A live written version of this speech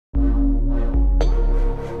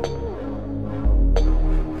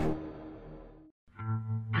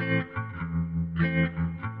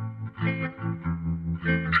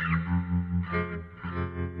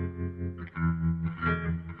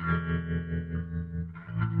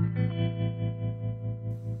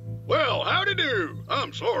Well, howdy do.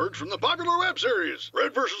 I'm Sarge from the popular web series,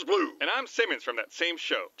 Red vs. Blue. And I'm Simmons from that same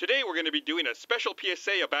show. Today we're going to be doing a special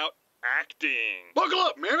PSA about acting. Buckle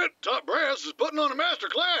up, Mammoth. Top Brass is putting on a master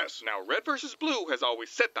class. Now, Red vs. Blue has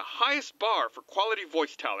always set the highest bar for quality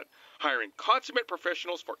voice talent, hiring consummate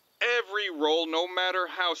professionals for every role, no matter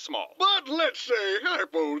how small. But let's say,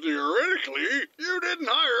 hypotheoretically, you didn't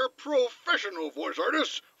hire professional voice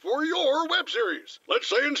artists for your web series. Let's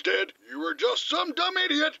say instead, you were just some dumb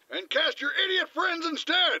idiot and cast your idiot friends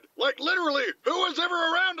instead. Like literally, who was ever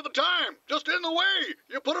around at the time? Just in the way.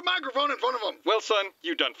 You put a microphone in front of them. Well, son,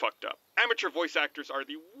 you done fucked up. Amateur voice actors are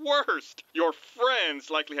the worst. Your friends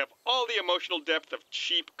likely have all the emotional depth of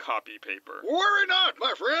cheap copy paper. Worry not,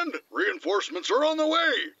 my friend. Reinforcements are on the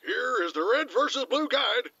way. Here is the Red vs. Blue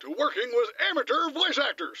guide to working with amateur voice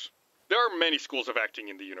actors. There are many schools of acting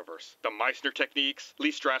in the universe. The Meissner techniques,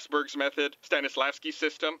 Lee Strasberg's method, Stanislavski's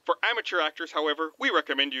system. For amateur actors, however, we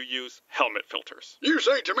recommend you use helmet filters. You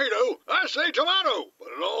say tomato, I say tomato, but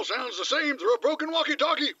it all sounds the same through a broken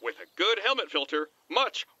walkie-talkie. With a good helmet filter,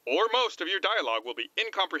 much or most of your dialogue will be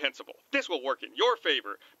incomprehensible. This will work in your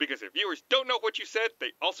favor, because if viewers don't know what you said,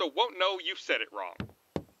 they also won't know you've said it wrong.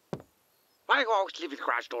 Why do you always leave the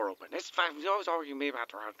garage door open? This is fine. You always argue me about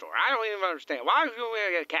the garage door. I don't even understand. Why would you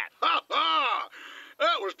get a cat? Ha ha!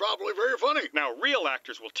 That was probably very funny. Now, real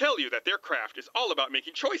actors will tell you that their craft is all about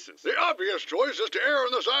making choices. The obvious choice is to err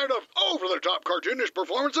on the side of over-the-top cartoonish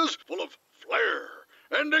performances full of flair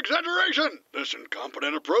and exaggeration. This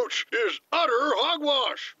incompetent approach is utter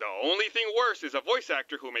hogwash. The only thing worse is a voice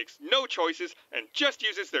actor who makes no choices and just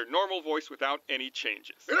uses their normal voice without any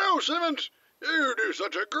changes. You know, Simmons, you do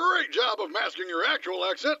such a great job of masking your actual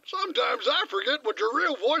accent, sometimes I forget what your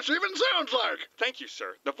real voice even sounds like. Thank you,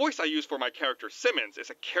 sir. The voice I use for my character Simmons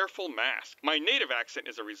is a careful mask. My native accent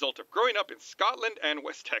is a result of growing up in Scotland and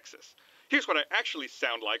West Texas. Here's what I actually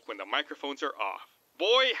sound like when the microphones are off.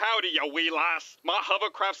 Boy, howdy, ya wee lass. My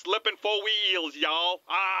hovercraft's slipping 4 wheels, y'all.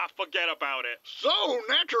 Ah, forget about it. So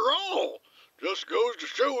natural. Just goes to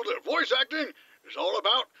show that voice acting is all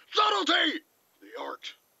about subtlety, the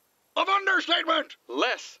art of understatement.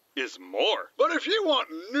 Less is more. But if you want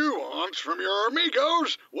nuance from your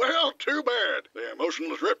amigos, well, too bad. The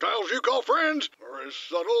emotionless reptiles you call friends are as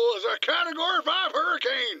subtle as a Category 5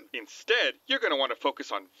 hurricane. Instead, you're going to want to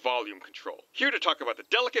focus on volume control. Here to talk about the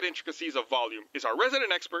delicate intricacies of volume is our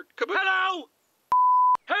resident expert, Caboose. Hello!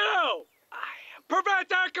 Hello! I am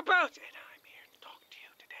Professor Caboose, and I'm here to talk to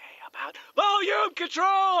you today about volume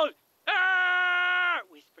control! Ah!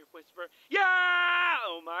 Whisper, whisper. Yeah!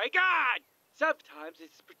 Oh my God! Sometimes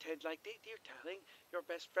it's pretend like you're telling your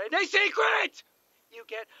best friend a secret! You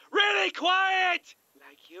get really quiet!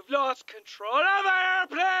 Like you've lost control of the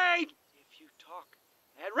airplane! If you talk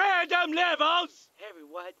at random levels,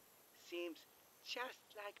 everyone seems just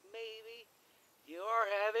like maybe you're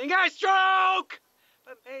having a stroke!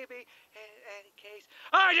 But maybe, in any case,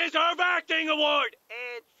 I deserve acting award!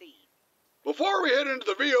 And scene. Before we head into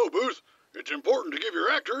the VO booth, it's important to give your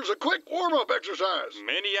actors a quick warm-up exercise.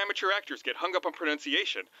 Many amateur actors get hung up on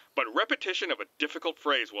pronunciation, but repetition of a difficult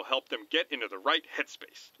phrase will help them get into the right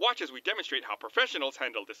headspace. Watch as we demonstrate how professionals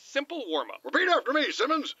handle this simple warm-up. Repeat after me,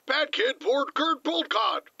 Simmons. Pad kid poured curd pulled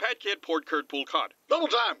cod. Pad kid poured curd pulled cod. Double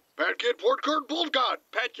time. Pad kid poured curd pulled cod.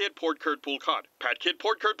 Pad kid poured curd pulled cod. Pad kid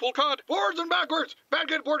poured curd pulled cod. Forwards and backwards. Pad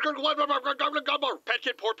kid poured curd pulled cod. Pad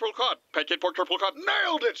kid poured pulled cod. Pad kid poured curd pulled cod.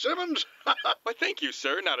 Nailed it, Simmons. Why, thank you,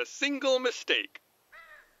 sir. Not a single mistake.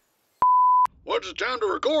 Once it's time to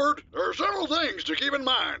record, there are several things to keep in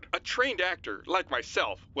mind. A trained actor, like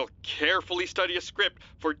myself, will carefully study a script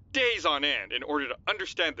for days on end in order to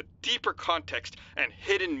understand the deeper context and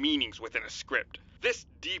hidden meanings within a script. This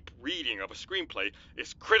deep reading of a screenplay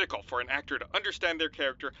is critical for an actor to understand their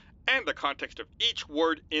character and the context of each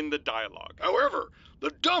word in the dialogue. However,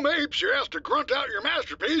 the dumb apes you asked to grunt out your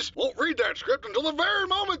masterpiece won't read that script until the very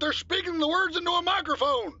moment they're speaking the words into a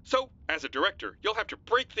microphone. So, as a director, you'll have to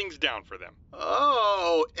break things down for them.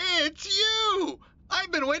 Oh, it's you!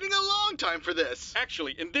 I've been waiting a long time for this.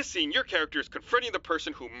 Actually, in this scene, your character is confronting the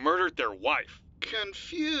person who murdered their wife.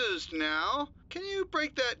 Confused now. Can you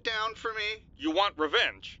break that down for me? You want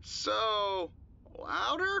revenge. So,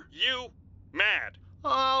 louder? You mad.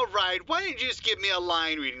 All right, why didn't you just give me a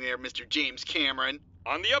line reading there, Mr. James Cameron?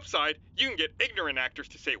 On the upside, you can get ignorant actors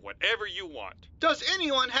to say whatever you want. Does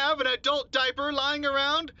anyone have an adult diaper lying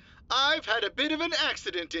around? I've had a bit of an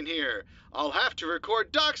accident in here. I'll have to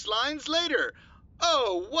record Doc's lines later.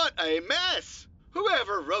 Oh, what a mess!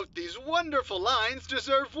 Whoever wrote these wonderful lines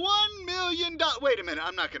deserve $1 million. Wait a minute,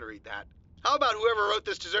 I'm not going to read that. How about whoever wrote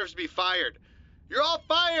this deserves to be fired? You're all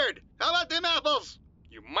fired! How about them apples?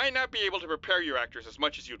 You might not be able to prepare your actors as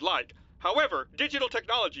much as you'd like, However, digital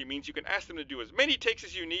technology means you can ask them to do as many takes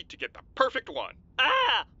as you need to get the perfect one.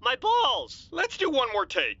 Ah, my balls! Let's do one more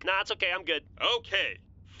take. Nah, it's okay, I'm good. Okay.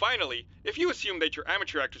 Finally, if you assume that your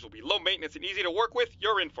amateur actors will be low maintenance and easy to work with,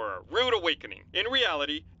 you're in for a rude awakening. In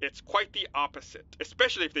reality, it's quite the opposite,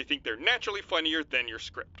 especially if they think they're naturally funnier than your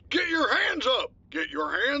script. Get your hands up! Get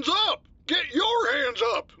your hands up! Get your hands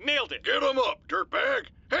up! Nailed it. Get 'em up, dirtbag!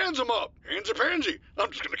 Hands 'em up! Handsy-pansy! I'm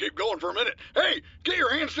just gonna keep going for a minute. Hey, get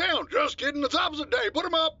your hands down! Just kidding, it's opposite day. Put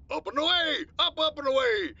 'em up! Up and away! Up and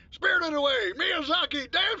away! Spirited away! Miyazaki!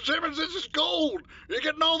 Damn, Simmons, this is gold! You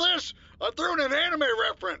getting all this? I threw in an anime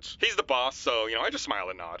reference. He's the boss, so, I just smile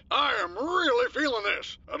and nod. I am really feeling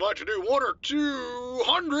this. I'd like to do 100 or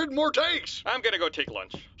 200 more takes. I'm gonna go take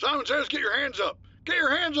lunch. Simon says get your hands up. Get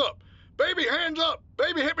your hands up. Baby, hands up.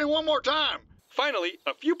 Baby, hit me one more time. Finally,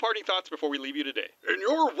 a few parting thoughts before we leave you today. In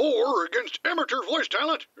your war against amateur voice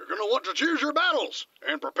talent, you're going to want to choose your battles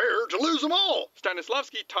and prepare to lose them all.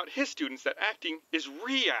 Stanislavski taught his students that acting is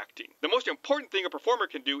reacting. The most important thing a performer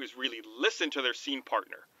can do is really listen to their scene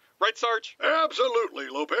partner. Right, Sarge? Absolutely,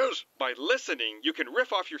 Lopez. By listening, you can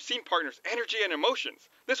riff off your scene partner's energy and emotions.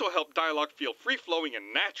 This will help dialogue feel free-flowing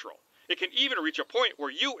and natural. It can even reach a point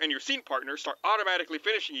where you and your scene partner start automatically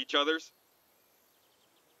finishing each other's.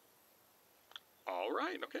 All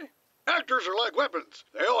right, okay. Actors are like weapons.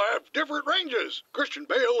 They all have different ranges. Christian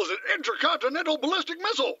Bale is an intercontinental ballistic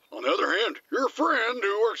missile. On the other hand, your friend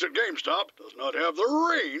who works at GameStop does not have the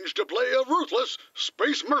range to play a ruthless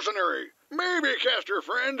space mercenary. Maybe cast your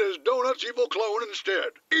friend as Donut's evil clone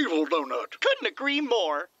instead. Evil Donut. Couldn't agree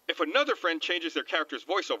more. If another friend changes their character's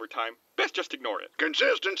voice over time, best just ignore it.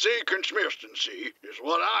 Consistency, consistency is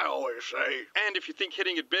what I always say. And if you think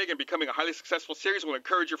hitting it big and becoming a highly successful series will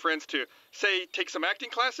encourage your friends to, say, take some acting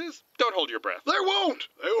classes, don't hold your breath. They won't.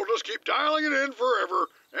 They will just keep dialing it in forever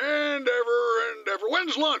and ever.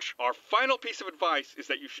 When's lunch? Our final piece of advice is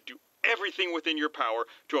that you should do everything within your power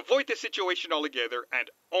to avoid this situation altogether and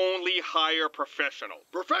only hire professionals.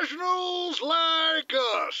 Professionals like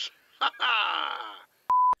us. Ha ha!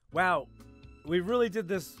 Wow, we really did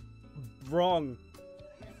this wrong.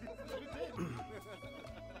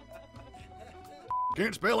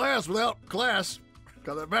 Can't spell ass without class.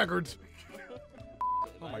 Got that backwards.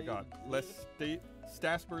 Oh my god. Les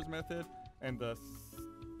Stasper's method and the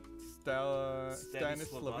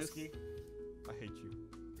Stanislavski. I hate you.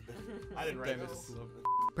 I didn't write this.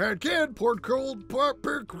 Pad kid, poured cold,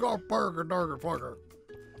 burger.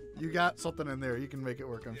 You got something in there. You can make it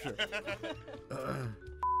work, I'm sure.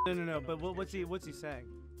 No, but what's he saying?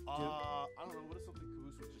 I don't know. What is something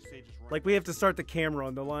Caboose would just say? Just run. Like, we have to start the camera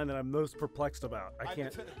on the line that I'm most perplexed about. I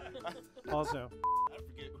can't. Also. I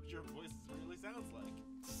forget what your voice really sounds like.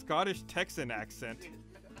 Scottish Texan accent.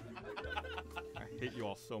 I hate you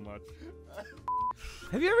all so much.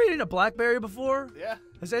 Have you ever eaten a blackberry before? Yeah.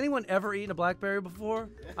 Has anyone ever eaten a blackberry before?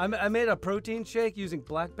 Yeah. I made a protein shake using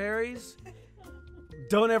blackberries.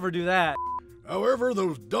 Don't ever do that. However,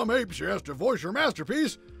 those dumb apes you asked to voice your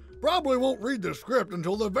masterpiece probably won't read the script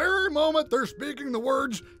until the very moment they're speaking the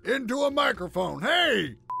words into a microphone.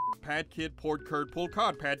 Hey! Pad kid poured curd pulled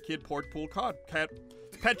cod. Pad kid poured pulled cod. Pad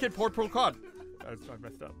kid poured pulled cod. I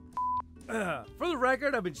messed up. For the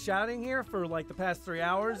record, I've been shouting here for like the past 3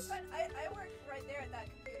 hours. But I work right there at that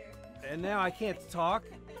computer. And now I can't talk.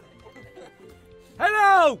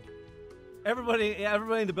 Hello! Everybody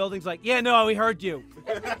in the building's like, yeah, no, we heard you.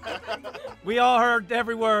 We all heard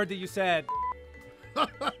every word that you said.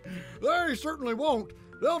 They certainly won't.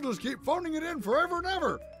 They'll just keep phoning it in forever and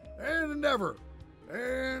ever. And ever.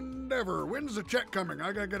 And ever. When's the check coming?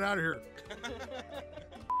 I gotta get out of here.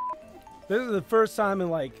 This is the first time in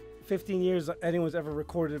like 15 years anyone's ever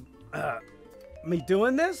recorded me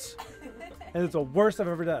doing this. And it's the worst I've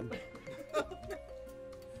ever done.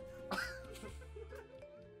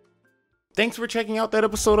 Thanks for checking out that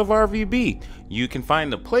episode of RVB. You can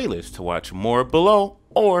find the playlist to watch more below,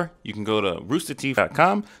 or you can go to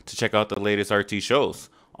roosterteeth.com to check out the latest RT shows.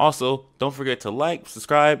 Also, don't forget to like,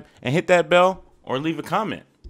 subscribe, and hit that bell, or leave a comment.